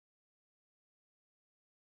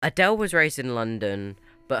Adele was raised in London,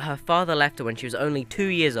 but her father left her when she was only 2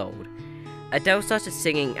 years old. Adele started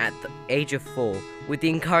singing at the age of 4 with the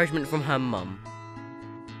encouragement from her mum.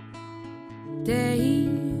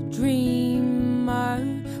 Daydreamer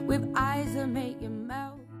with eyes that make you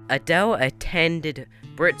melt. Adele attended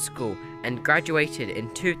Brit School and graduated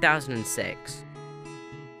in 2006.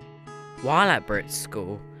 While at Brit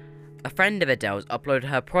School, a friend of Adele's uploaded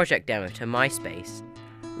her project demo to MySpace,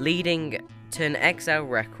 leading to an XL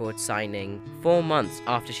Records signing 4 months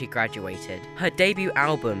after she graduated. Her debut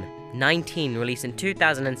album, 19, released in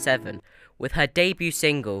 2007, with her debut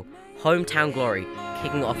single, Hometown Glory,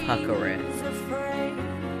 kicking off her career.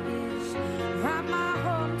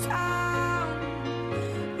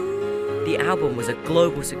 The album was a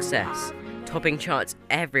global success, topping charts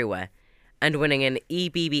everywhere, and winning an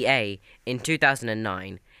EBBA in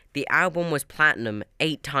 2009. The album was platinum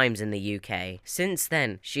 8 times in the UK. Since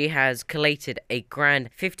then, she has collated a grand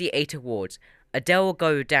 58 awards. Adele will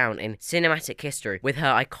go down in cinematic history with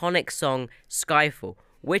her iconic song Skyfall,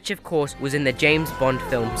 which of course was in the James Bond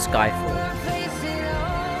film Skyfall.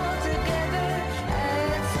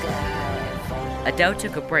 Adele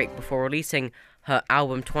took a break before releasing her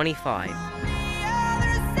album 25.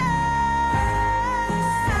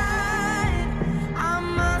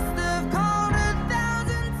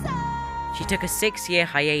 She took a 6-year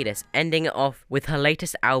hiatus, ending it off with her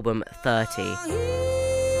latest album, 30.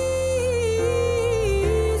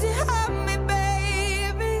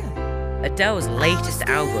 Adele's latest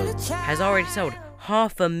album has already sold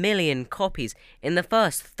 500,000 copies in the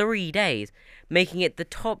first 3 days, making it the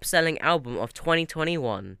top-selling album of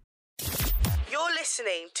 2021. You're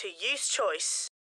listening to Youth Choice.